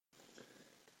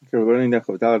We're learning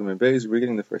we're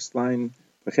getting the first line.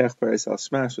 From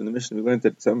the Mishnah, we learned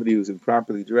that somebody who's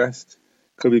improperly dressed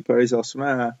could be Paris al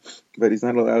Shema, but he's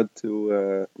not allowed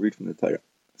to read from the Torah.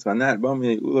 So on that,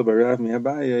 Ula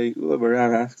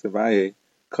Barav asks Abaye,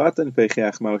 Katan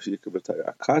Pecheach Maushi Yikub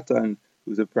a Katan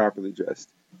who's improperly dressed.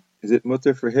 Is it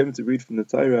mutter for him to read from the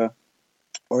Torah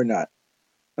or not?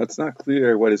 Now, it's not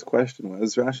clear what his question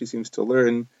was. Rashi seems to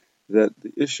learn that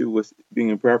the issue with being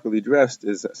improperly dressed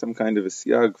is some kind of a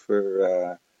siyag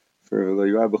for lo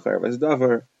yirah b'charav as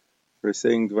davar, for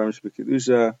saying dvarim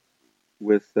shebekidusha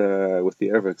with the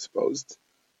erva exposed.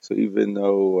 So even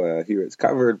though here it's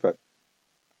covered, but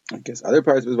I guess other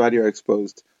parts of his body are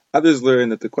exposed. Others learn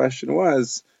that the question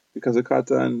was because a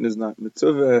katan is not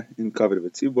mitzvah in kavod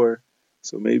v'tzibur,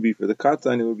 so maybe for the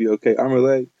katan it would be okay.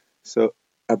 Amarle. So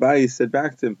Abaye said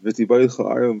back to him, "V'tibayilcha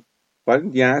arum. Why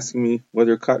didn't you ask me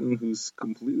whether a katan who's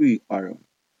completely arum,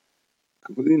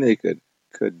 completely naked,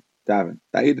 could daven?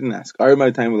 That you didn't ask. Arum my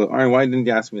time with arum. Why didn't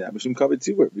you ask me that? Mishum kavod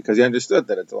tzibur, because you understood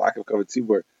that it's a lack of kavod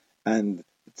tzibur, and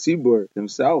tzibur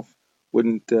himself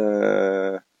shouldn't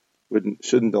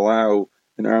allow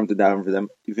an arum to daven for them,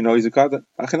 even though he's a katan.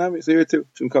 Achanami, so here too,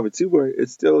 Mishum kavod tzibur. It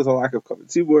still is a lack of kavod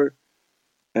tzibur,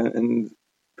 and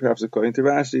perhaps according to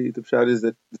Rashi, the pshat is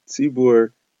that the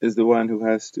tzibur is the one who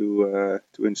has to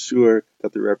ensure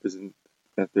that the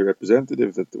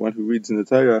representative, that the one who reads in the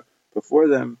Torah before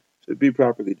them, should be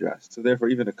properly dressed. So therefore,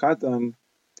 even a katan,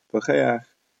 pacheach,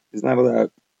 is not allowed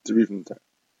to read from the Torah.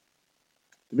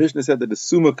 The Mishnah said that the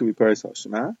summa could be paris al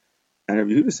shema, and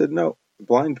Rabbi Yehuda said no, a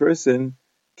blind person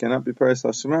cannot be paris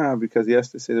al shema because he has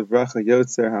to say the bracha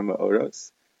yotzer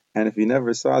ha'ma'oros, and if he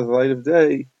never saw the light of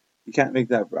day, you can't make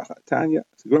that bracha. Tanya,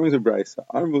 so going to Brisa.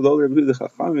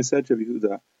 Chachamim said to Rabbi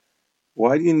Yehuda,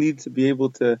 why do you need to be able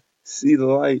to see the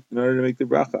light in order to make the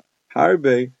bracha?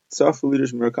 Harbe tzafu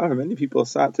lidush merkava. Many people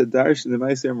sat to darsh in the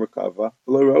ma'aser merkava,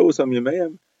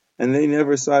 and they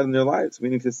never saw it in their lives.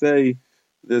 Meaning to say,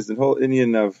 there's the whole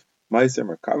Indian of ma'aser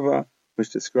merkava, which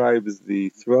describes the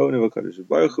throne of HaKadosh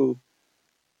Baruch Hu.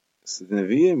 So the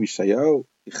Nevi'im, Yeshayahu,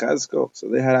 Yechazkel, so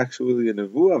they had actually a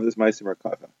nevuah of this ma'aser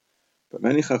merkava. But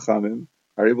many Chachamim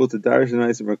are able to darsh in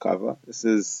ma'aser merkava. This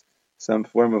is some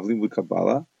form of limud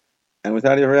Kabbalah, and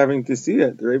without ever having to see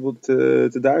it, they're able to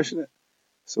darshan it.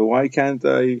 So why can't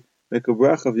I make a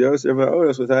bracha of Yotzer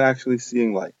Ha'ma'oros without actually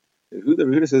seeing light?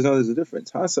 Yehuda says no, there's a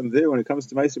difference. Hasam there, when it comes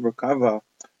to ma'aser merkava,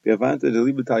 b'avanta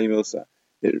delibut ha'yimilsa,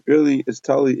 it really is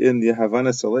totally in the havana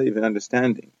salev and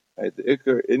understanding. Right? The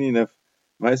ikar inyan of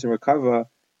ma'aser merkava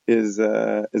is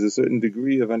a certain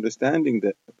degree of understanding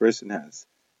that a person has.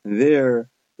 And there,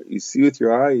 what you see with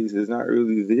your eyes is not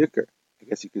really the ikar. I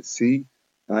guess you could see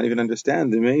and not even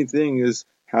understand. The main thing is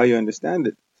how you understand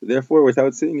it. So therefore,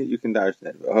 without seeing it, you can darshan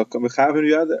it.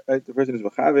 Right? The person is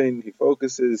mechaven, he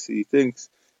focuses, he thinks,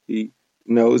 he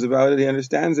knows about it, he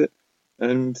understands it,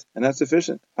 and that's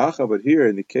sufficient. But here,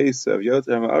 in the case of Yotzer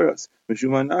Ha'ma'oros,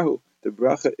 Mishumanahu, the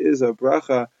bracha is a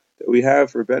bracha that we have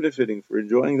for benefiting, for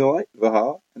enjoying the light.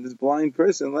 And this blind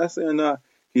person, lastly,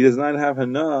 he does not have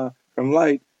hana from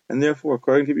light, and therefore,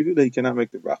 according to Yehuda, he cannot make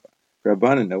the bracha.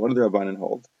 Rabbanan, now what do the Rabbanan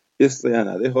hold?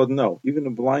 Islayana, they hold no. Even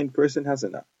a blind person has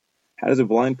hana. How does a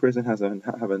blind person have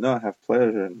hana, have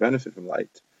pleasure and benefit from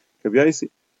light? Rabbi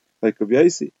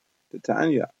Yosi, the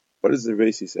Tanya. What does the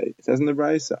Rashi say? It says in the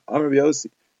Brisa, Rabbi Yosi,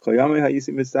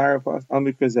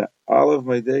 all of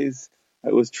my days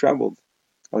I was troubled,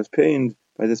 I was pained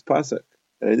by this pasuk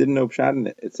that I didn't know pshat in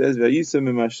it. It says,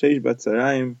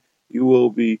 you will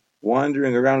be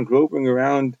wandering around, groping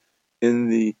around in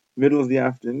the middle of the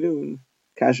afternoon,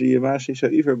 as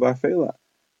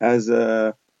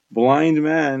a blind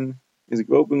man is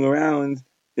groping around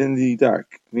in the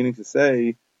dark, meaning to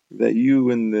say that you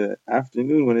in the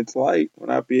afternoon when it's light will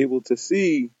not be able to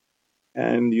see,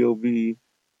 and you'll be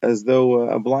as though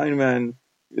a blind man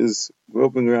is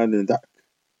groping around in the dark.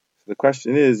 So the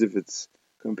question is, if it's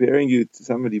comparing you to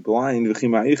somebody blind,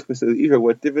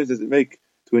 what difference does it make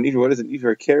to an Iver? What does an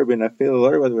Iver care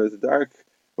whether it's dark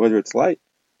or whether it's light?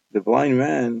 The blind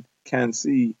man can't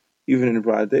see even in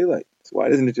broad daylight. So why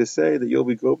doesn't it just say that you'll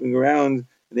be groping around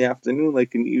in the afternoon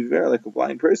like an Iver, like a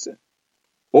blind person?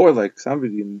 Or like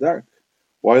somebody in the dark.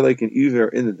 Why like an Iver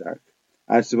in the dark?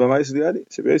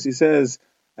 Shabbos says,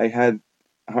 I had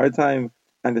a hard time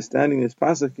understanding this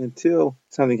pasuk until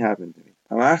something happened to me.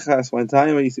 One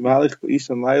time I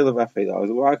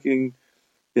was walking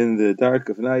in the dark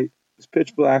of night. It was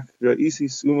pitch black.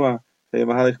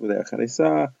 And I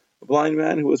saw a blind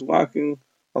man who was walking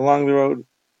along the road.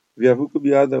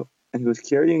 And he was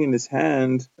carrying in his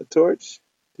hand a torch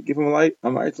to give him a light.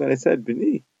 And I said,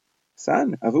 Bini,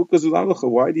 son,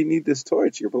 why do you need this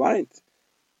torch? You're blind.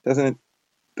 Doesn't it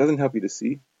doesn't help you to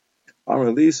see.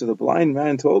 Amar so the blind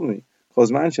man told me,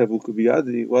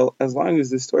 well, as long as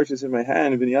this torch is in my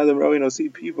hand, see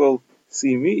people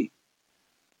see me.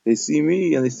 They see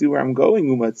me and they see where I'm going,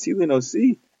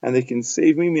 and they can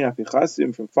save me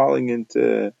from falling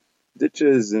into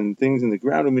ditches and things in the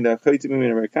ground,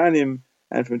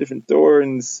 and from different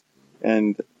thorns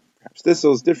and perhaps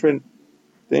thistles, different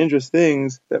dangerous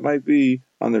things that might be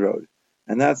on the road.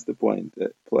 And that's the point.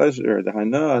 That pleasure, the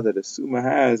hana that a suma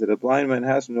has, that a blind man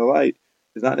has from the light,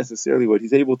 is not necessarily what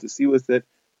he's able to see with it,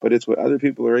 but it's what other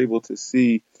people are able to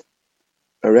see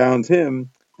around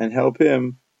him and help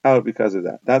him out because of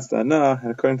that. That's the hana,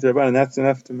 and according to Rabban, that's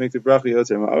enough to make the bracha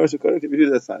yotzer ma'or. According to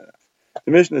Yehuda, that's not enough.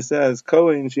 The Mishnah says,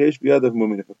 Kohen sheyesh biyadav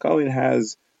mumin. If a Kohen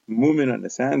has mumin on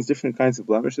his hands, different kinds of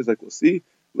blemishes, like we'll see,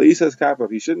 leisas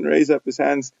kapav, he shouldn't raise up his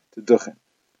hands to duchen.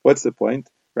 What's the point?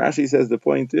 Rashi says the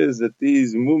point is that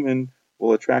these mumin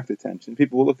will attract attention.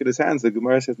 People will look at his hands. The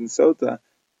Gemara says in Sota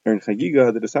or in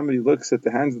Chagiga that if somebody looks at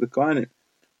the hands of the Kohanim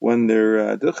when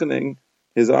they're duchening,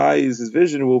 his eyes, his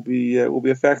vision will be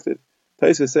affected.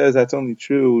 Taisa says that's only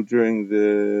true during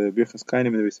the Birchas Kainim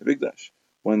in the Beis Hamikdash,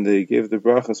 when they give the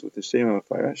brachas with the Shema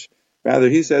Mefarash. Rather,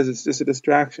 he says it's just a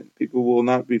distraction. People will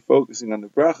not be focusing on the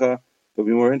bracha; they'll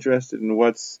be more interested in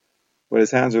what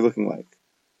his hands are looking like.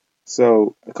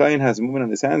 So a kohen has a movement on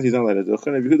his hands; he's not allowed to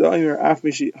duchen.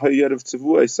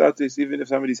 Even if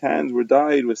somebody's hands were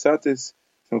dyed with satis,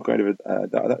 some kind of a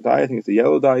dye, I think it's a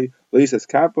yellow dye, leisas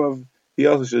kapav, he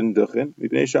also shouldn't duchen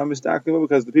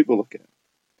because the people look at him.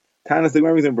 Tanas the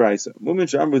Gemara in Brisa. Mumin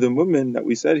shamru, the mumin that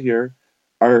we said here,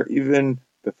 are even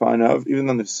befanav, even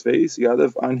on his face,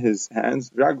 yadav on his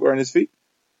hands, or on his feet.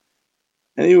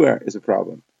 Anywhere is a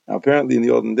problem. Now apparently in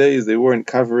the olden days they weren't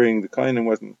covering, the kohen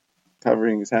wasn't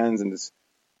covering his hands and his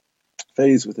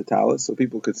face with the talis, so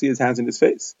people could see his hands and his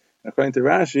face. And according to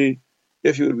Rashi,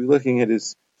 if you would be looking at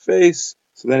his face,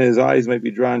 so then his eyes might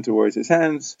be drawn towards his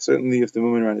hands. Certainly if the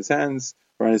mumin are on his hands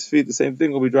or on his feet, the same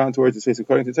thing will be drawn towards his face.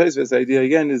 According to Taisvis, the idea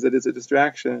again is that it's a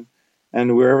distraction,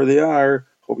 and wherever they are,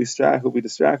 he'll be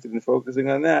distracted and focusing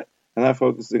on that, and not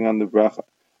focusing on the bracha.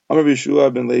 Amar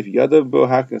Bishua ben Levi Yadav Bo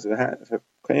Haknas. If a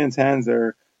kohen's hands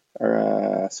are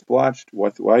splotched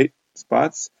with white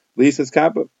spots, Lisa's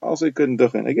kappa, also he couldn't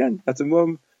duchen. Again, that's a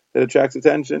mum that attracts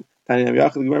attention. Tani Nam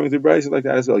Yachid Gemara with the Brisa like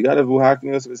that as well. Yadav Bo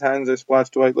Haknas, if his hands are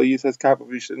splotched white, Lisa's kappa,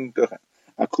 he shouldn't duchen.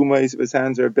 Akuma, if his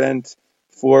hands are bent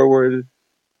forward,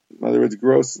 in other words,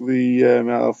 grossly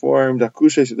malformed.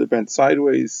 Akusha, if they're bent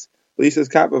sideways. Lisa's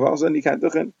kappa, all of a sudden he can't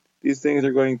duchen. These things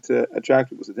are going to attract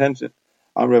people's attention.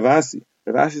 Ravasi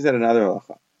said another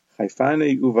halacha.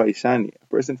 Chaifane uvaishani. A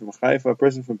person from Haifa, a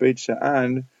person from Beit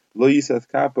Sha'an, lo yisat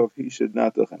kapov, he should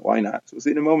not duchen. Why not? So we'll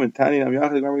see in a moment. Tani Nam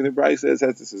Yachid, remember the Brisa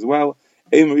says this as well.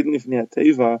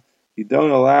 You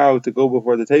don't allow to go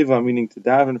before the teva, meaning to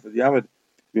daven for the yamad.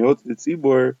 The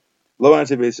tzibur, lo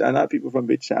anshe Beit Sha'an, not people from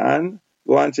Beit Sha'an.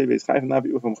 Lo anshe Beit Haifa, not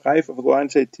people from Haifa. Lo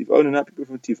anshe Tivon, not people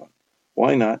from Tivon.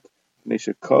 Why not?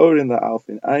 Because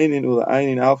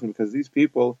these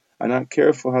people are not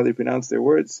careful how they pronounce their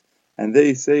words, and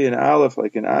they say an aleph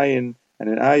like an ayin and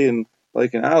an ayin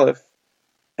like an aleph,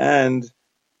 and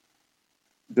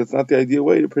that's not the ideal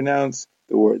way to pronounce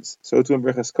the words. So to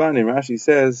Berachas Kohanim, Rashi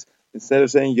says, instead of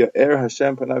saying Ya'er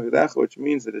Hashem panav yidacha, which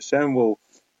means that Hashem will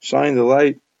shine the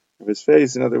light of His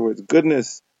face, in other words,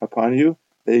 goodness upon you,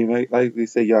 they might likely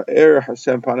say Ya'er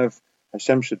Hashem panav,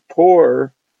 Hashem should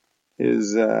pour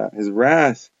His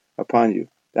wrath upon you.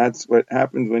 That's what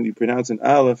happens when you pronounce an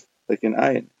aleph like an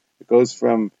ayin. It goes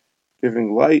from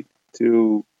giving light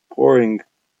to pouring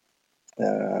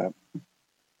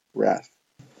wrath.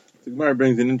 The Gemara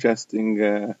brings an interesting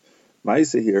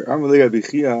ma'aseh here. Rabbi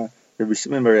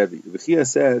Shimon bar Rebbe. Rabbi Chia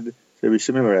said Rabbi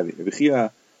Shimon bar Rebbe. Rabbi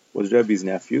Chia was Rebbe's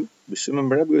nephew. Rabbi Shimon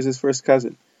bar Rebbe was his first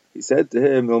cousin. He said to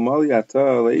him, "Ilmali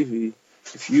ata Levi,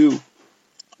 if you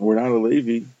were not a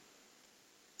Levi,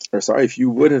 if you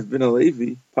would have been a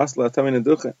Levi,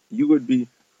 you would be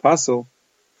pasul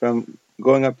from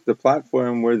going up to the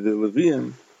platform where the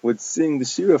Leviim would sing the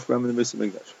shira from in the Beis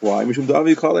Hamikdash. Why?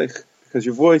 Because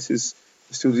your voice is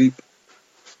too deep.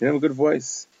 You don't have a good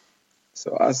voice."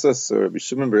 So Asas, or Rabbi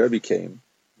Shimon bar Rebbe came.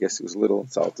 I guess he was a little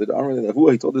insulted.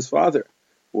 He told his father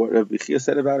what Rabbi Chia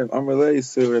said about him.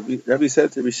 So Rabbi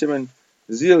said to Rabbi Shimon,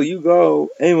 Zil, you go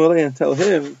and tell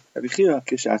him, Rabbi Chia,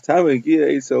 when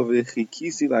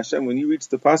you reach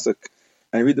the pasuk,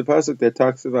 and read the pasuk that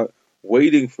talks about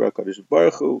waiting for HaKadosh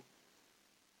Baruch Hu,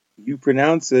 you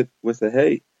pronounce it with a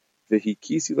hey,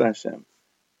 v'hikisi l'Hashem.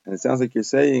 And it sounds like you're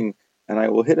saying, and I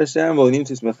will hit Hashem,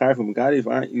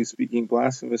 aren't you speaking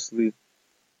blasphemously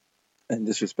and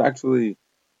disrespectfully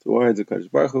towards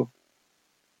HaKadosh Baruch Hu?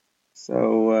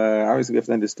 So obviously we have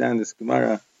to understand this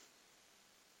Gemara.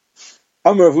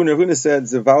 Amar Ravuna, Ravuna said,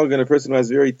 Zavalgan, a person who has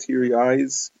very teary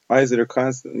eyes that are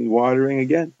constantly watering,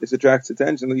 again, this attracts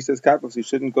attention. He says kapos, he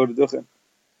shouldn't go to duchen.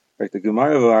 Right, the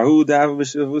Gemara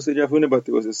but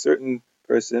there was a certain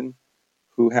person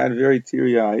who had very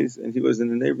teary eyes, and he was in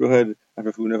the neighborhood of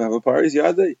Ravuna of Havaparis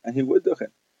Yadei, and he would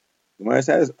duchen. The Gemara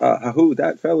says,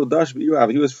 that fellow Dash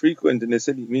B'Yuav, he was frequent in the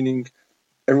city, meaning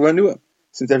everyone knew him.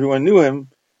 Since everyone knew him,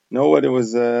 no one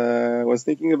was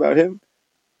thinking about him.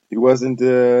 He wasn't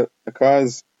a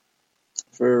cause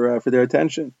for their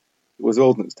attention. It was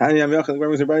old news. Tanya Yamyach, the Gemara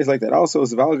was like that. Also,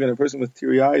 Zvalgan, a person with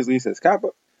teary eyes, Lee says kappa.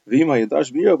 V'ima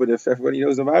Yadash B'Yo, but if everybody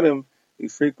knows about him,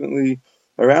 he's frequently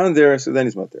around there, so then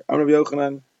he's mutter. Amar Rabbi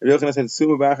Yochanan said,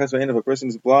 Suma B'achas V'ein, if a person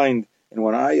is blind in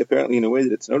one eye, apparently in a way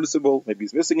that it's noticeable, maybe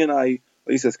he's missing an eye,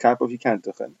 Lee says kappa, he can't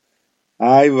tuchen.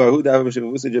 There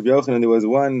was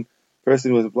one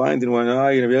person who was blind in one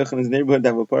eye in Rabbi Yochanan's neighborhood,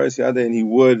 and he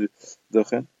would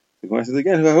duchen. The Gemara says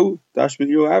again, he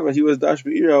was Dash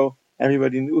Be'iro,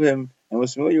 everybody knew him and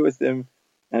was familiar with him,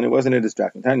 and it wasn't a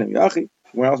distraction. The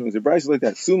Gemara also makes a brayso like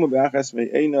that. Suma B'achas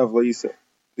Me'einav La'isa.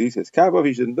 He says, Kabav,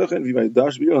 he shouldn't duchen, v'may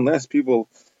Dash Be'iro, unless people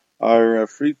are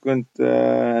frequent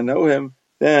and know him,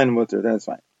 then it's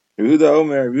fine.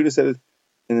 Yehuda said it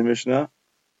in the Mishnah,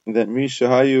 that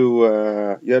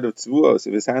Mishahayu Yadav Tzvuos,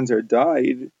 if his hands are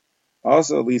dyed,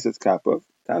 also at least it's kapov.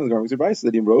 If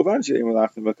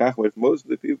most of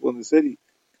the people in the city,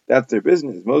 that's their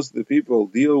business. Most of the people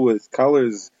deal with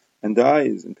colors and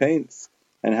dyes and paints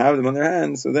and have them on their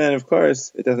hands. So then, of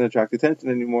course, it doesn't attract attention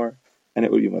anymore, and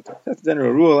it would be mutter. That's the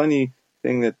general rule.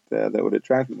 Anything that would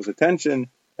attract people's attention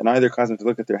and either cause them to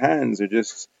look at their hands or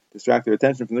just distract their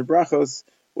attention from their brachos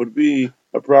would be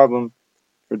a problem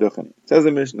for duchening. Says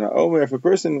the Mishnah, Omer, if a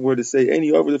person were to say,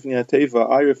 any over teva,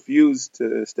 I refuse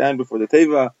to stand before the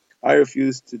teva, I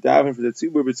refuse to daven for the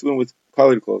tzibur b'tzibur with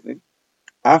colored clothing.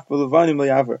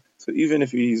 So even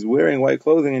if he's wearing white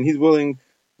clothing and he's willing,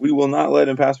 we will not let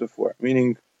him pass before.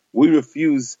 Meaning, we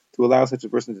refuse to allow such a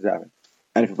person to daven.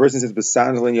 And if a person says,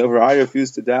 I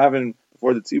refuse to daven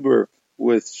before the tzibur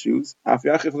with shoes,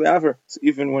 so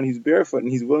even when he's barefoot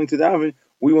and he's willing to daven,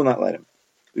 we will not let him.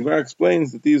 The Gemara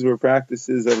explains that these were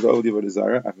practices of the Odi Avodah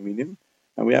Zarah,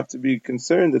 and we have to be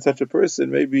concerned that such a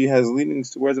person maybe has leanings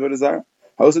towards Avodah Zarah.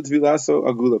 Also, tefillah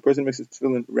agula. A person makes his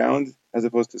tefillin round as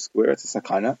opposed to square. It's a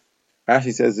sakana.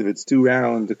 Rashi says if it's too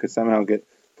round, it could somehow get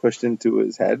pushed into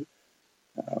his head.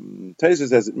 Taisa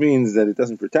says it means that it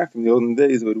doesn't protect him. In the olden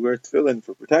days, they would wear tefillin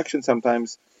for protection.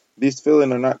 Sometimes these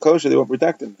tefillin are not kosher; they won't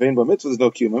protect him. Vein bar mitzvah, there's no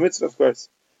kiyum mitzvah, of course.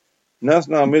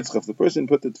 Nasna mitzvah. If the person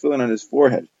put the tefillin on his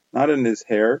forehead, not in his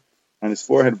hair, on his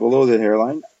forehead below the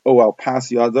hairline, al pas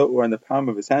yado, or on the palm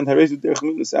of his hand,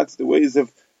 that's the ways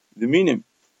of the minim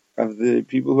of the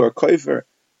people who are koifer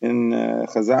in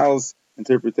Chazal's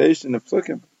interpretation of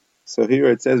psukim. So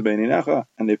here it says beininecha,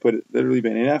 and they put it literally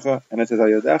beininecha, and it says al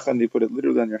yadecha, and they put it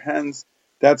literally on your hands.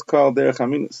 That's called derech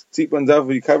haminus. Tzipon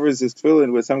zavu, he covers his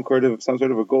tefillin with some sort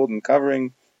of a golden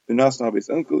covering. V'nasna ha'beis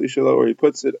unkel ishalo, or he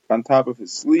puts it on top of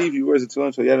his sleeve. He wears the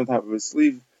tefillin shal yad on top of his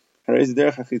sleeve. Harei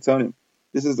derech hachitzonim.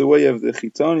 This is the way of the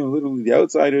chitzonim, literally the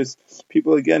outsiders,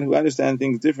 people again who understand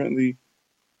things differently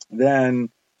than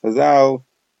Chazal.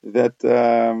 That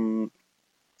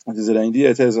there's an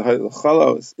idea. It says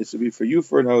chalos. It should be for you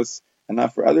for an os and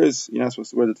not for others. You're not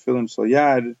supposed to wear the tefillin shal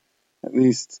yad, at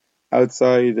least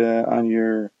outside on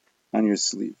your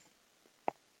sleeve.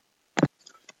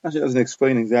 Actually, it doesn't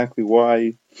explain exactly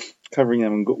why covering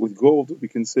them with gold would be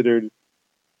considered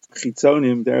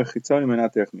chitzonim, derech chitzonim, and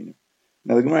not derech minim.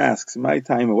 Now the Gemara asks, my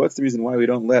time, what's the reason why we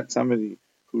don't let somebody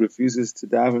who refuses to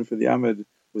daven for the Amid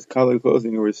with colored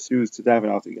clothing or with shoes to daven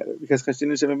altogether? Because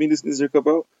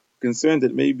we're concerned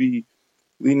that maybe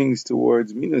leanings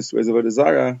towards minus, towards Avodah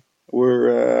Zarah,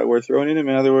 were thrown in him.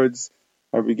 In other words,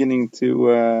 are beginning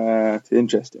to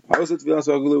interest him. Also,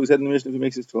 we said in the Mishnah, if he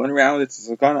makes his tefillin around, it's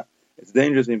a sakana. It's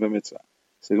dangerous in mitzvah.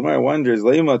 So Gemara wonders,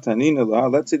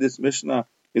 let's say this Mishnah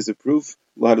is a proof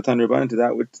to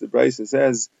that which the Brisa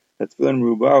says that tefillin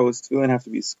rubaos, tefillin have to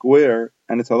be square,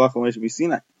 and it's halacha when it should be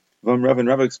sinai.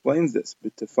 Rav explains this.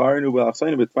 But tefar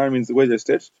means the way they're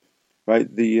stitched, right?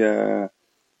 The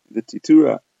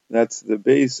titura, that's the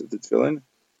base of the tefillin.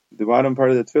 The bottom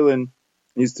part of the tefillin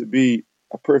needs to be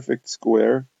a perfect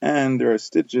square, and there are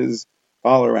stitches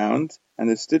all around, and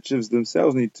the stitches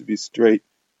themselves need to be straight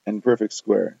and perfect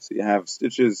square. So you have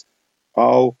stitches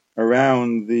all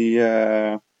around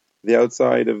the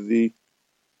outside of the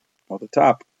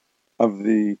top of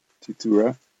the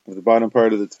titura, of the bottom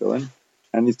part of the tefillin,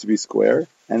 and needs to be square.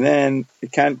 And then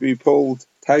it can't be pulled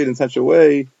tight in such a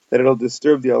way that it'll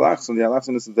disturb the alachson. The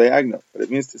alachson is the diagonal. What it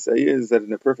means to say is that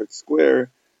in a perfect square,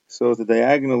 so the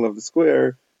diagonal of the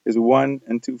square is 1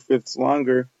 2/5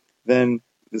 longer than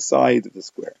the side of the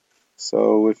square.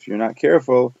 So if you're not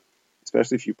careful,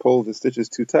 especially if you pull the stitches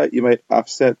too tight, you might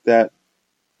offset that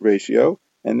ratio,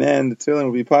 and then the tefillin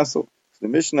will be puzzled. So the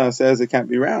Mishnah says it can't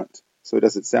be round. So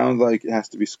does it sound like it has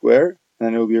to be square,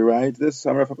 and it will be a right to this?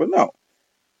 But no.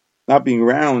 Not being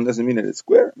round doesn't mean that it's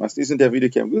square.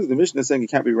 The Mishnah is saying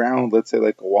it can't be round, let's say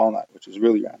like a walnut, which is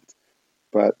really round.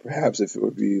 But perhaps if it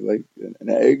would be like an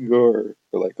egg or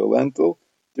like a lentil,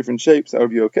 different shapes, that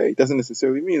would be okay. It doesn't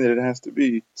necessarily mean that it has to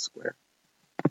be square.